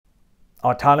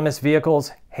Autonomous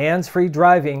vehicles, hands-free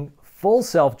driving, full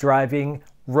self-driving,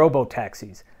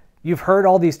 robotaxis. You've heard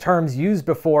all these terms used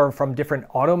before from different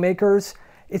automakers.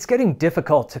 It's getting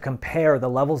difficult to compare the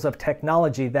levels of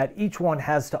technology that each one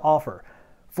has to offer.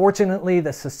 Fortunately,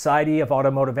 the Society of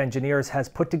Automotive Engineers has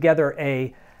put together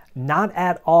a not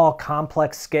at all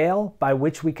complex scale by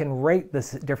which we can rate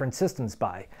the different systems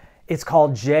by. It's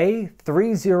called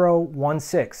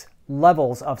J3016,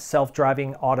 Levels of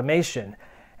Self-Driving Automation.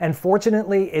 And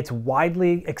fortunately, it's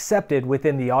widely accepted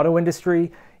within the auto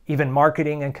industry. Even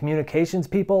marketing and communications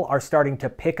people are starting to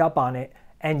pick up on it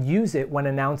and use it when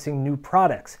announcing new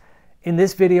products. In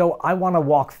this video, I want to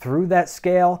walk through that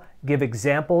scale, give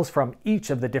examples from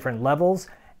each of the different levels,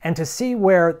 and to see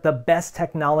where the best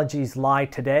technologies lie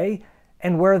today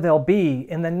and where they'll be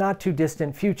in the not too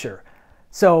distant future.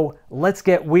 So let's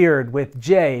get weird with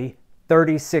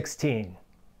J3016.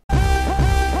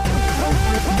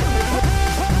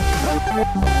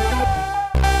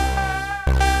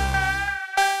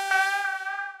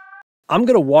 I'm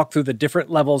going to walk through the different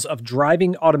levels of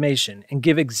driving automation and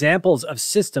give examples of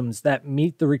systems that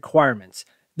meet the requirements.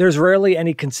 There's rarely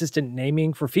any consistent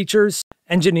naming for features.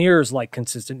 Engineers like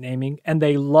consistent naming, and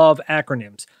they love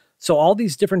acronyms. So all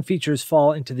these different features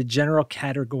fall into the general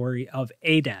category of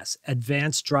ADAS,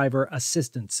 Advanced Driver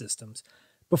Assistance Systems.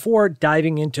 Before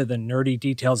diving into the nerdy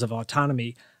details of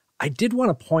autonomy, I did want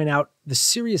to point out the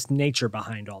serious nature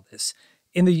behind all this.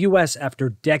 In the US, after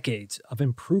decades of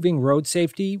improving road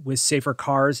safety with safer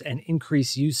cars and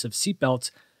increased use of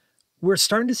seatbelts, we're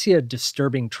starting to see a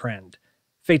disturbing trend.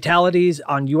 Fatalities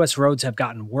on US roads have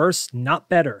gotten worse, not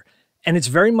better, and it's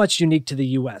very much unique to the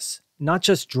US. Not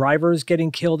just drivers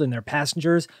getting killed and their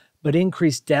passengers, but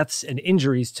increased deaths and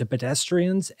injuries to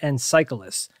pedestrians and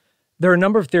cyclists. There are a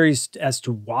number of theories as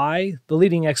to why. The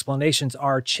leading explanations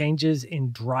are changes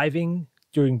in driving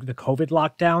during the COVID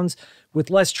lockdowns. With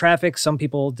less traffic, some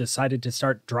people decided to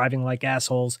start driving like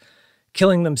assholes,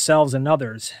 killing themselves and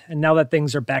others. And now that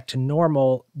things are back to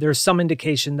normal, there's some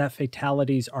indication that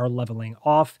fatalities are leveling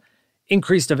off.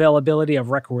 Increased availability of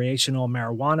recreational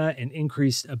marijuana and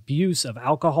increased abuse of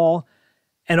alcohol,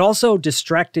 and also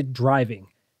distracted driving.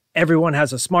 Everyone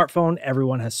has a smartphone,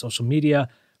 everyone has social media,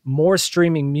 more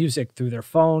streaming music through their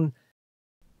phone.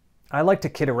 I like to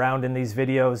kid around in these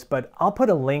videos, but I'll put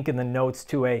a link in the notes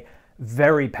to a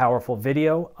very powerful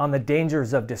video on the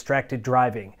dangers of distracted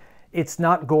driving. It's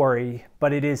not gory,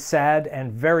 but it is sad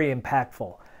and very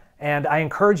impactful. And I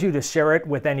encourage you to share it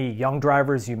with any young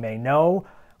drivers you may know,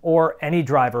 or any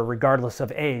driver regardless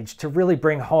of age, to really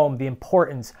bring home the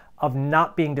importance of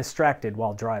not being distracted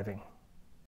while driving.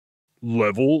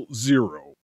 Level 0.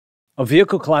 A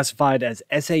vehicle classified as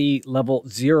SAE Level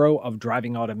 0 of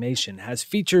driving automation has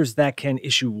features that can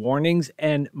issue warnings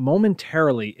and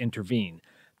momentarily intervene,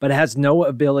 but has no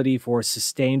ability for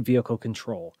sustained vehicle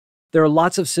control. There are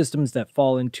lots of systems that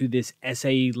fall into this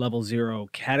SAE Level 0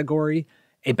 category.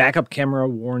 A backup camera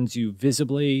warns you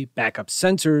visibly, backup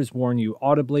sensors warn you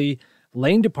audibly,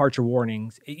 lane departure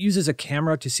warnings. It uses a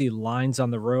camera to see lines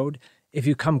on the road. If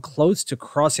you come close to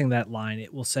crossing that line,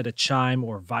 it will set a chime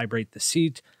or vibrate the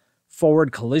seat.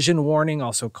 Forward collision warning,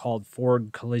 also called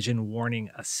forward collision warning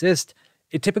assist.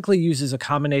 It typically uses a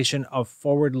combination of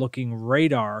forward-looking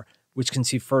radar, which can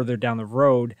see further down the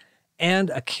road, and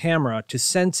a camera to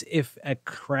sense if a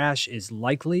crash is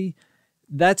likely.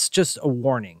 That's just a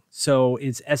warning, so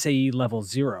it's SAE Level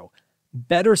 0.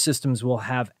 Better systems will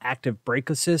have active brake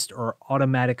assist or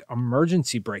automatic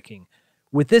emergency braking.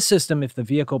 With this system, if the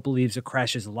vehicle believes a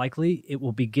crash is likely, it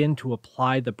will begin to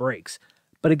apply the brakes.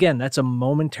 But again, that's a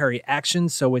momentary action,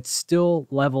 so it's still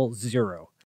Level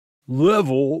 0.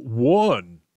 Level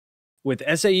 1.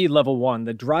 With SAE Level 1,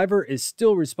 the driver is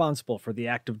still responsible for the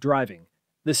act of driving.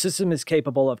 The system is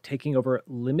capable of taking over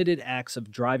limited acts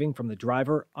of driving from the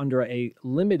driver under a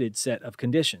limited set of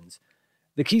conditions.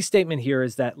 The key statement here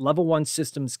is that Level 1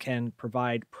 systems can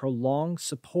provide prolonged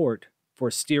support for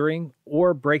steering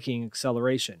or braking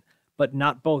acceleration, but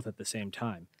not both at the same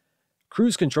time.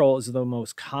 Cruise control is the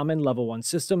most common Level 1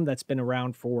 system that's been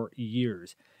around for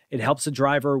years. It helps a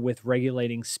driver with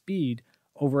regulating speed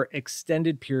over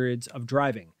extended periods of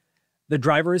driving. The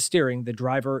driver is steering, the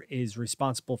driver is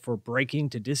responsible for braking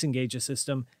to disengage a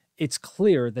system. It's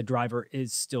clear the driver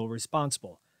is still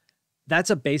responsible. That's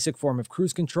a basic form of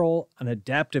cruise control. An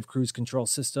adaptive cruise control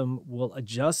system will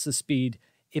adjust the speed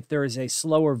if there is a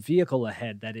slower vehicle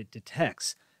ahead that it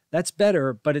detects. That's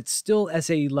better, but it's still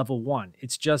SAE Level 1.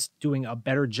 It's just doing a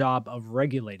better job of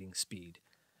regulating speed.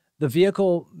 The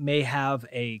vehicle may have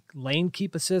a lane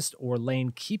keep assist or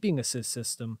lane keeping assist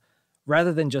system,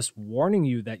 Rather than just warning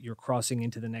you that you're crossing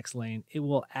into the next lane, it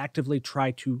will actively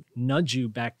try to nudge you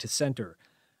back to center.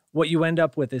 What you end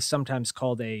up with is sometimes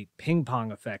called a ping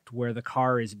pong effect, where the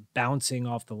car is bouncing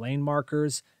off the lane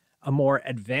markers. A more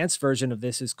advanced version of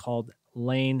this is called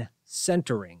lane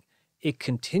centering. It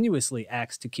continuously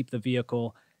acts to keep the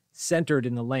vehicle centered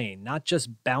in the lane, not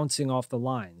just bouncing off the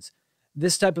lines.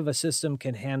 This type of a system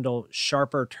can handle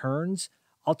sharper turns.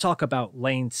 I'll talk about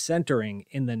lane centering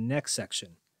in the next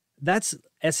section. That's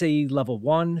SAE level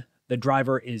 1. The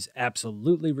driver is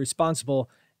absolutely responsible,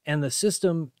 and the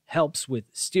system helps with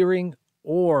steering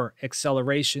or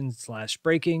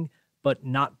acceleration/braking, but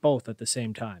not both at the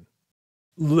same time.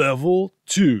 Level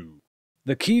 2.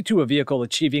 The key to a vehicle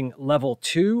achieving level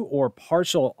 2 or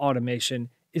partial automation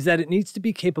is that it needs to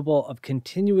be capable of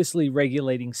continuously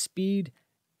regulating speed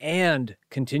and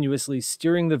continuously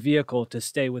steering the vehicle to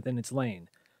stay within its lane.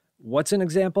 What's an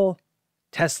example?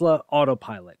 Tesla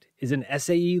Autopilot is an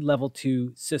SAE level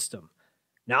 2 system.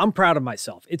 Now, I'm proud of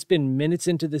myself. It's been minutes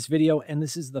into this video, and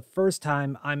this is the first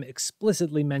time I'm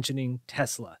explicitly mentioning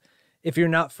Tesla. If you're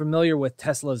not familiar with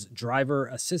Tesla's driver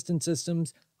assistance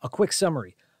systems, a quick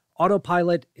summary.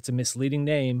 Autopilot, it's a misleading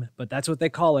name, but that's what they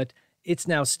call it. It's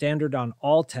now standard on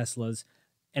all Teslas.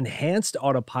 Enhanced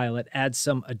Autopilot adds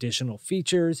some additional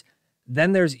features.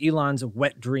 Then there's Elon's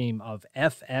wet dream of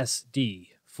FSD,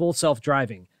 full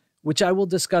self-driving, which I will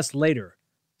discuss later.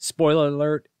 Spoiler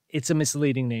alert, it's a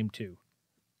misleading name too.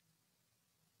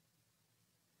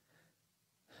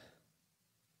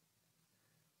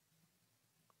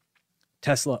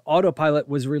 Tesla Autopilot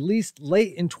was released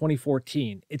late in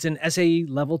 2014. It's an SAE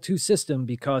level 2 system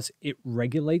because it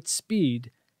regulates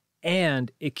speed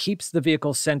and it keeps the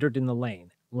vehicle centered in the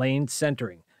lane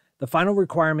centering. The final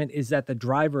requirement is that the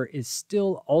driver is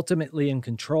still ultimately in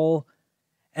control,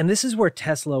 and this is where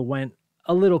Tesla went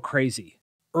a little crazy.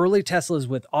 Early Teslas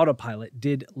with Autopilot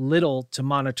did little to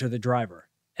monitor the driver,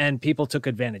 and people took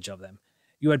advantage of them.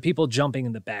 You had people jumping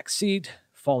in the back seat,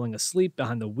 falling asleep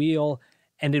behind the wheel,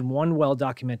 and in one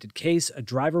well-documented case, a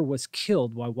driver was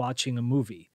killed while watching a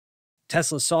movie.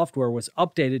 Tesla software was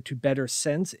updated to better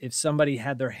sense if somebody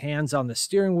had their hands on the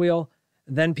steering wheel.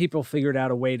 Then people figured out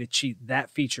a way to cheat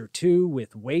that feature too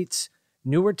with weights.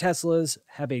 Newer Teslas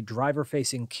have a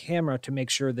driver-facing camera to make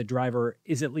sure the driver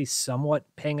is at least somewhat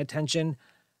paying attention.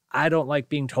 I don't like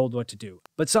being told what to do,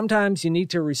 but sometimes you need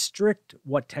to restrict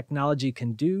what technology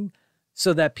can do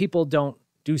so that people don't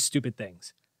do stupid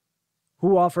things.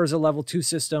 Who offers a level 2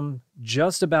 system?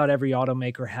 Just about every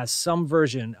automaker has some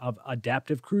version of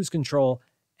adaptive cruise control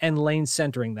and lane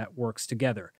centering that works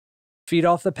together. Feet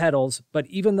off the pedals, but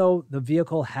even though the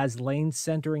vehicle has lane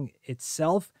centering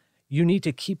itself, you need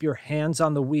to keep your hands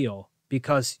on the wheel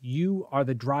because you are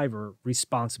the driver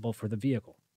responsible for the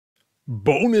vehicle.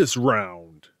 Bonus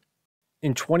round.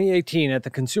 In 2018, at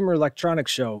the Consumer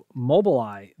Electronics Show,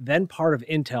 Mobileye, then part of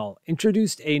Intel,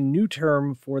 introduced a new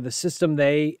term for the system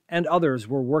they and others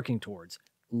were working towards,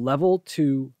 Level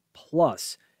 2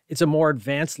 Plus. It's a more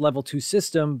advanced Level 2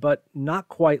 system, but not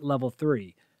quite Level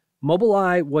 3.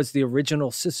 Mobileye was the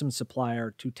original system supplier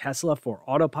to Tesla for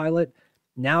Autopilot.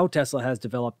 Now Tesla has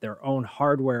developed their own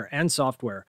hardware and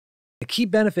software. The key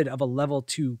benefit of a Level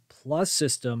 2 Plus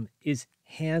system is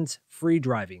hands-free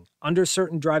driving under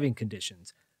certain driving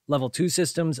conditions. Level 2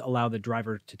 systems allow the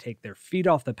driver to take their feet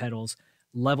off the pedals.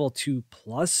 Level 2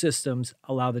 Plus systems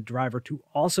allow the driver to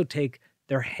also take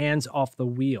their hands off the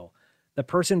wheel. The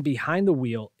person behind the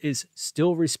wheel is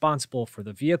still responsible for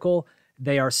the vehicle.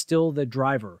 They are still the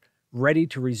driver, ready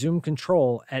to resume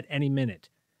control at any minute.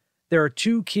 There are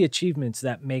two key achievements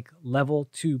that make Level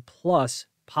 2 Plus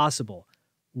possible.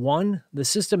 One, the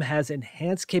system has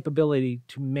enhanced capability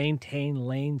to maintain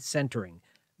lane centering.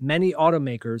 Many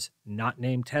automakers, not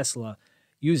named Tesla,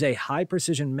 use a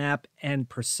high-precision map and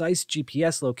precise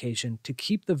GPS location to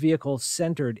keep the vehicle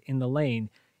centered in the lane,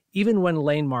 even when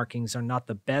lane markings are not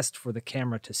the best for the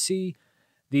camera to see.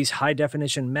 These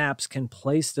high-definition maps can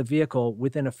place the vehicle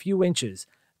within a few inches.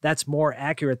 That's more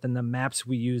accurate than the maps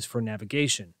we use for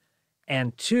navigation.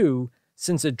 And two,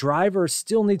 since a driver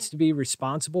still needs to be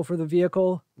responsible for the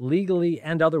vehicle, legally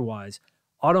and otherwise,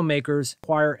 automakers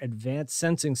require advanced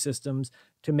sensing systems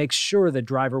to make sure the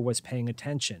driver was paying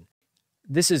attention.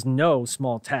 This is no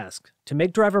small task. To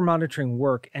make driver monitoring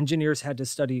work, engineers had to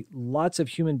study lots of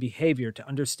human behavior to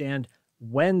understand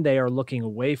when they are looking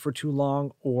away for too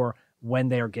long or when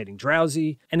they are getting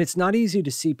drowsy. And it's not easy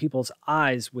to see people's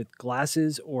eyes with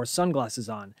glasses or sunglasses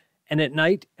on. And at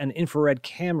night, an infrared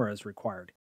camera is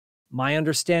required. My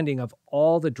understanding of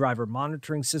all the driver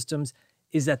monitoring systems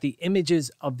is that the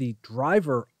images of the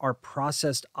driver are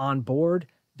processed on board.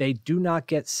 They do not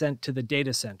get sent to the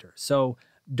data center. So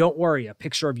Don't worry, a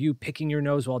picture of you picking your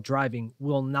nose while driving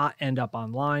will not end up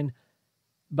online,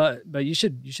 but you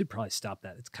should probably stop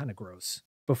that. It's kind of gross.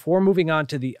 Before moving on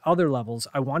to the other levels,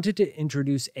 I wanted to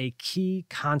introduce a key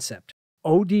concept.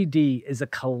 ODD is a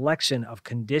collection of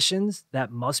conditions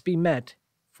that must be met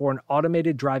for an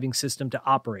automated driving system to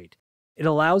operate. It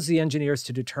allows the engineers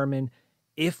to determine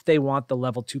if they want the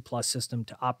level 2+ system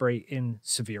to operate in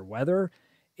severe weather,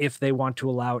 if they want to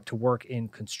allow it to work in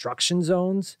construction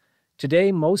zones.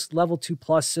 Today, most level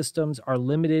 2+ systems are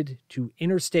limited to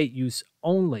interstate use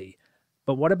only.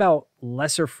 But what about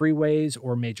lesser freeways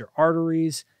or major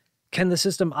arteries? Can the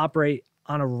system operate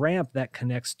on a ramp that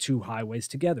connects two highways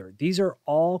together? These are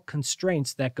all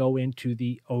constraints that go into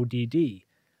the ODD.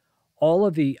 All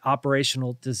of the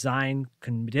operational design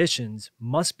conditions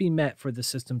must be met for the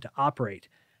system to operate,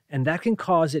 and that can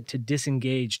cause it to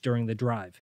disengage during the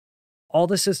drive. All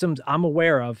the systems I'm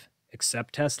aware of,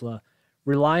 except Tesla,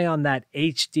 rely on that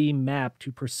HD map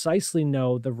to precisely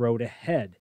know the road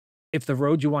ahead. If the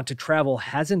road you want to travel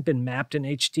hasn't been mapped in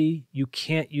HD, you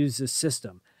can't use this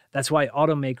system. That's why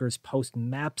automakers post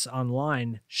maps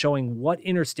online showing what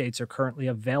interstates are currently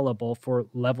available for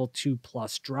level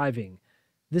 2+ driving.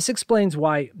 This explains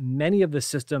why many of the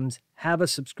systems have a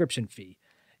subscription fee.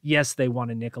 Yes, they want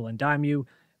to nickel and dime you,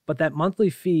 but that monthly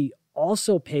fee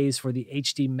also pays for the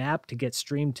HD map to get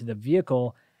streamed to the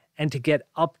vehicle and to get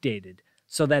updated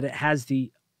so that it has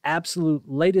the absolute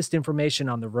latest information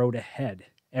on the road ahead.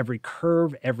 Every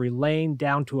curve, every lane,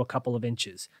 down to a couple of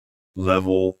inches.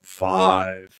 Level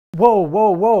 5.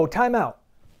 Whoa, time out.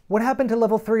 What happened to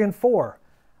level 3 and 4?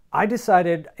 I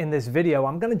decided in this video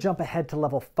I'm going to jump ahead to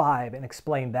level 5 and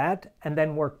explain that, and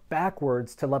then work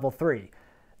backwards to level 3.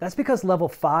 That's because level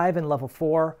 5 and level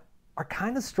 4 are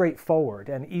kind of straightforward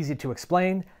and easy to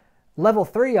explain. Level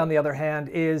 3, on the other hand,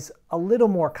 is a little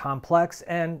more complex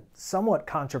and somewhat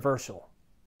controversial.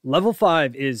 Level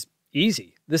 5 is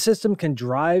easy. The system can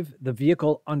drive the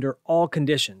vehicle under all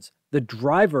conditions. The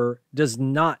driver does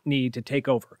not need to take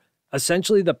over.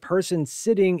 Essentially, the person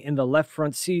sitting in the left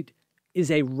front seat is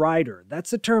a rider.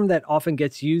 That's a term that often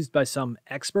gets used by some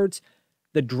experts.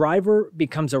 The driver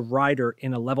becomes a rider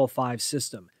in a level 5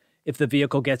 system. If the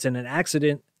vehicle gets in an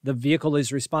accident, the vehicle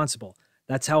is responsible.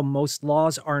 That's how most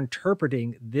laws are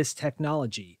interpreting this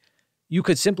technology. You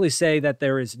could simply say that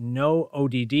there is no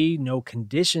ODD, no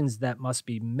conditions that must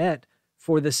be met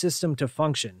for the system to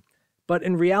function. But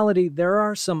in reality, there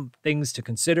are some things to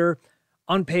consider.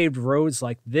 Unpaved roads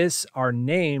like this are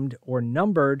named or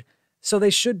numbered, so they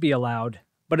should be allowed.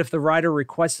 But if the rider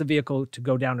requests the vehicle to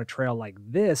go down a trail like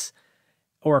this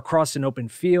or across an open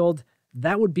field,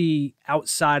 that would be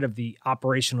outside of the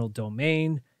operational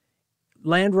domain.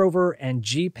 Land Rover and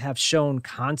Jeep have shown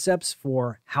concepts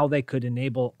for how they could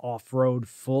enable off-road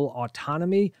full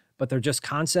autonomy, but they're just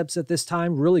concepts at this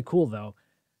time. Really cool, though.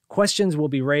 Questions will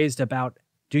be raised about,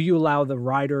 do you allow the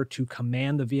rider to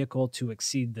command the vehicle to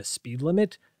exceed the speed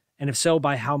limit? And if so,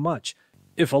 by how much?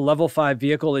 If a level 5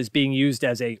 vehicle is being used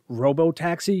as a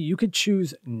robo-taxi, you could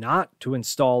choose not to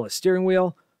install a steering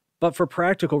wheel, but for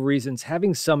practical reasons,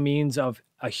 having some means of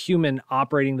a human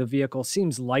operating the vehicle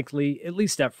seems likely, at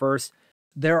least at first.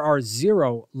 There are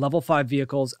 0 level 5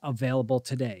 vehicles available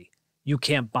today. You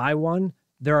can't buy one.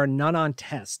 There are none on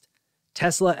test.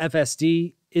 Tesla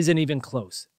FSD isn't even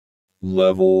close.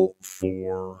 Level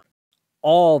 4.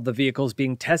 All the vehicles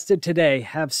being tested today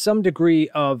have some degree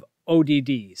of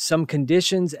ODD, some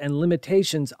conditions and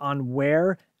limitations on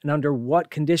where and under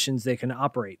what conditions they can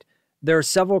operate. There are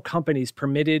several companies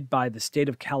permitted by the state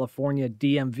of California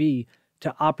DMV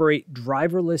to operate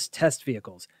driverless test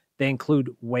vehicles. They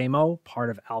include Waymo,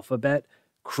 part of Alphabet,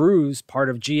 Cruise,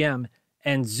 part of GM,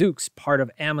 and Zoox, part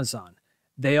of Amazon.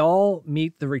 They all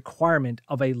meet the requirement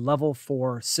of a level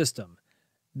 4 system.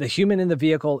 The human in the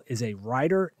vehicle is a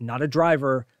rider, not a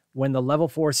driver, when the level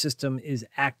 4 system is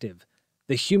active.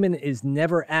 The human is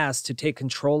never asked to take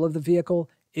control of the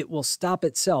vehicle. It will stop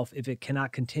itself if it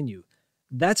cannot continue.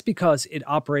 That's because it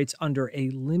operates under a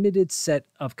limited set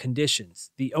of conditions,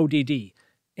 the ODD.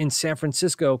 In San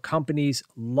Francisco, companies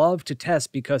love to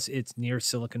test because it's near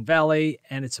Silicon Valley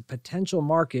and it's a potential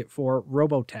market for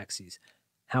robotaxis.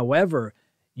 However,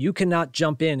 you cannot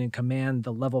jump in and command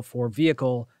the level 4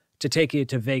 vehicle to take it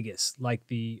to Vegas like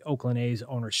the Oakland A's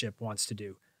ownership wants to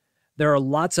do. There are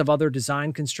lots of other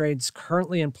design constraints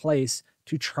currently in place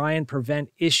to try and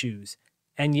prevent issues,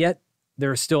 and yet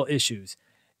there are still issues.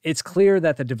 It's clear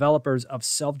that the developers of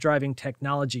self-driving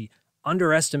technology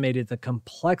underestimated the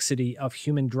complexity of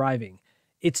human driving.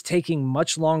 It's taking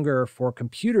much longer for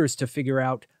computers to figure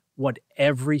out what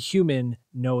every human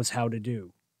knows how to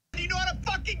do. Do you know how to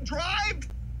fucking drive?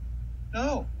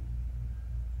 No.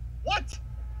 What?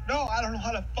 No, I don't know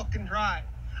how to fucking drive.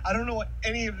 I don't know what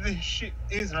any of this shit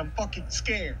is, and I'm fucking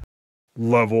scared.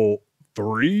 Level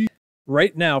 3?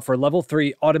 Right now, for level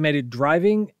 3 automated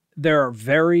driving, there are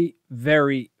very,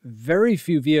 very, very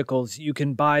few vehicles you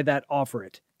can buy that offer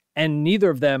it, and neither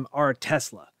of them are a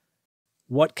Tesla.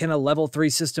 What can a level 3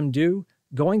 system do?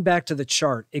 Going back to the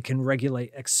chart, it can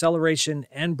regulate acceleration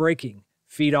and braking,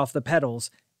 feet off the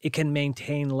pedals, it can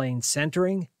maintain lane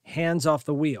centering, hands off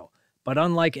the wheel. But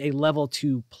unlike a level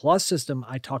 2 plus system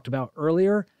I talked about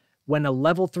earlier, when a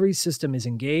level 3 system is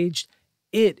engaged,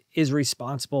 it is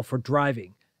responsible for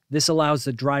driving. This allows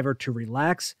the driver to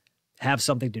relax, have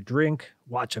something to drink,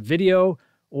 watch a video,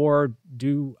 or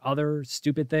do other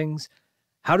stupid things.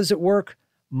 How does it work?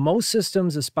 Most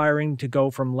systems aspiring to go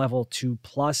from level 2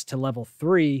 plus to level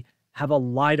 3 have a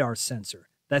LiDAR sensor.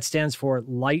 That stands for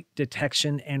light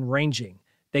detection and ranging.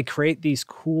 They create these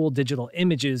cool digital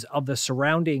images of the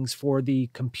surroundings for the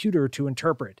computer to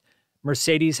interpret.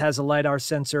 Mercedes has a LiDAR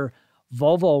sensor.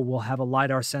 Volvo will have a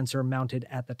LiDAR sensor mounted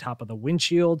at the top of the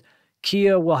windshield.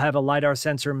 Kia will have a LiDAR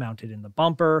sensor mounted in the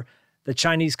bumper. The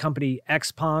Chinese company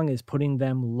XPeng is putting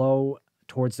them low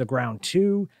towards the ground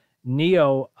too.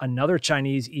 NIO, another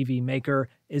Chinese EV maker,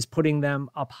 is putting them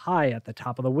up high at the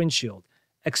top of the windshield.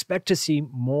 Expect to see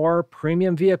more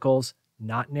premium vehicles,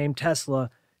 not named Tesla,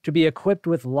 to be equipped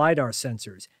with LiDAR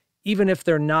sensors. Even if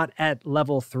they're not at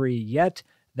level 3 yet,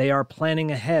 they are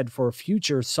planning ahead for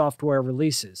future software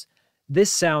releases.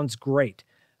 This sounds great,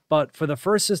 but for the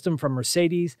first system from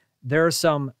Mercedes, there are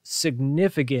some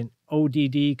significant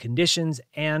ODD conditions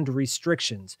and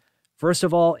restrictions. First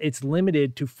of all, it's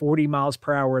limited to 40 miles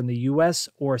per hour in the US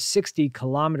or 60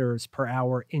 kilometers per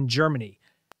hour in Germany.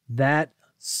 That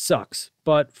sucks,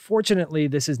 but fortunately,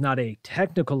 this is not a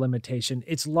technical limitation.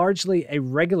 It's largely a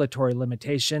regulatory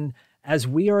limitation as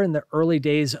we are in the early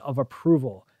days of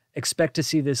approval. Expect to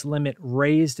see this limit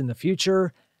raised in the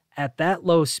future. At that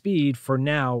low speed, for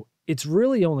now, it's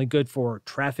really only good for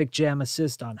traffic jam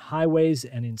assist on highways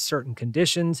and in certain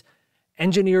conditions.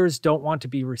 Engineers don't want to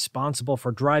be responsible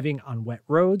for driving on wet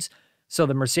roads, so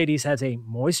the Mercedes has a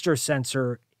moisture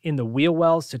sensor in the wheel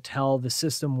wells to tell the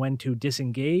system when to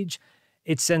disengage.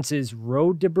 It senses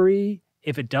road debris.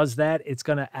 If it does that, it's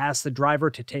going to ask the driver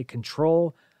to take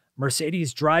control.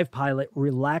 Mercedes Drive Pilot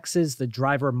relaxes the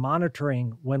driver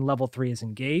monitoring when level 3 is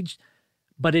engaged,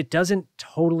 but it doesn't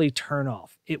totally turn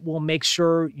off. It will make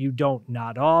sure you don't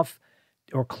nod off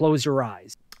or close your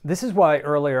eyes. This is why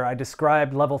earlier I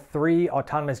described level 3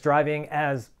 autonomous driving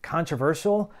as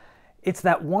controversial. It's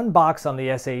that one box on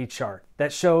the SAE chart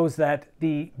that shows that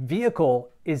the vehicle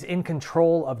is in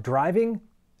control of driving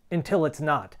until it's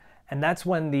not. And that's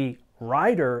when the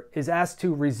rider is asked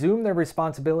to resume their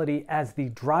responsibility as the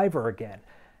driver again.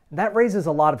 That raises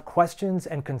a lot of questions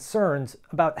and concerns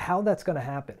about how that's going to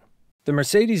happen. The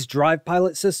Mercedes Drive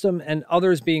Pilot system and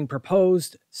others being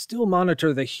proposed still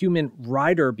monitor the human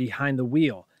rider behind the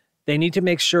wheel. They need to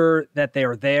make sure that they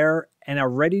are there and are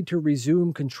ready to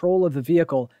resume control of the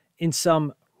vehicle in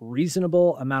some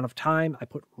reasonable amount of time. I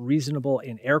put reasonable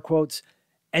in air quotes.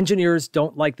 Engineers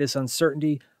don't like this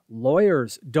uncertainty.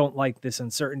 Lawyers don't like this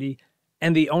uncertainty.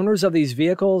 And the owners of these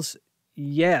vehicles,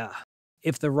 yeah,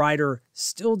 if the rider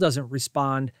still doesn't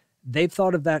respond, they've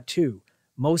thought of that too.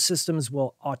 Most systems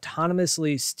will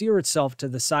autonomously steer itself to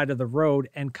the side of the road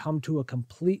and come to a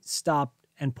complete stop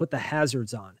and put the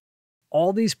hazards on.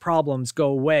 All these problems go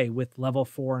away with level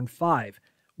 4 and 5.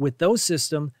 With those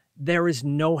systems, there is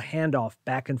no handoff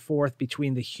back and forth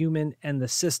between the human and the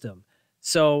system.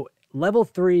 So level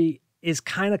 3 is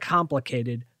kind of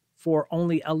complicated for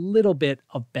only a little bit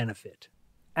of benefit.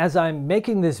 As I'm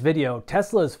making this video,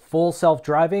 Tesla's full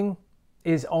self-driving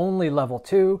is only level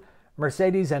 2.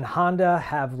 Mercedes and Honda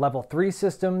have level 3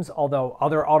 systems, although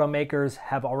other automakers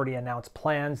have already announced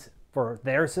plans for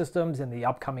their systems in the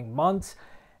upcoming months.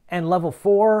 And level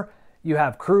 4, you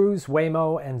have Cruise,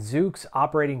 Waymo, and Zoox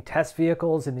operating test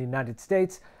vehicles in the United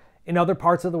States. In other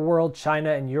parts of the world,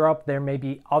 China and Europe, there may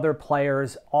be other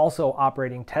players also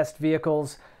operating test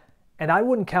vehicles. And I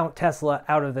wouldn't count Tesla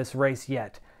out of this race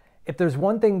yet. If there's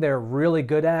one thing they're really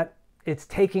good at, it's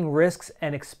taking risks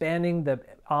and expanding the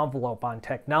envelope on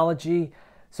technology.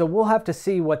 So we'll have to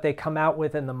see what they come out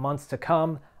with in the months to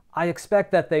come. I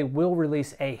expect that they will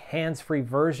release a hands-free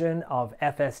version of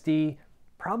FSD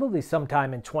probably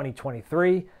sometime in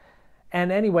 2023.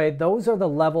 And anyway, those are the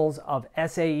levels of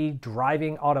SAE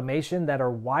driving automation that are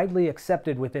widely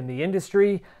accepted within the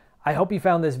industry. I hope you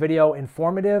found this video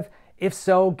informative. If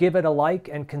so, give it a like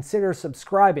and consider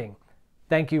subscribing.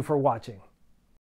 Thank you for watching.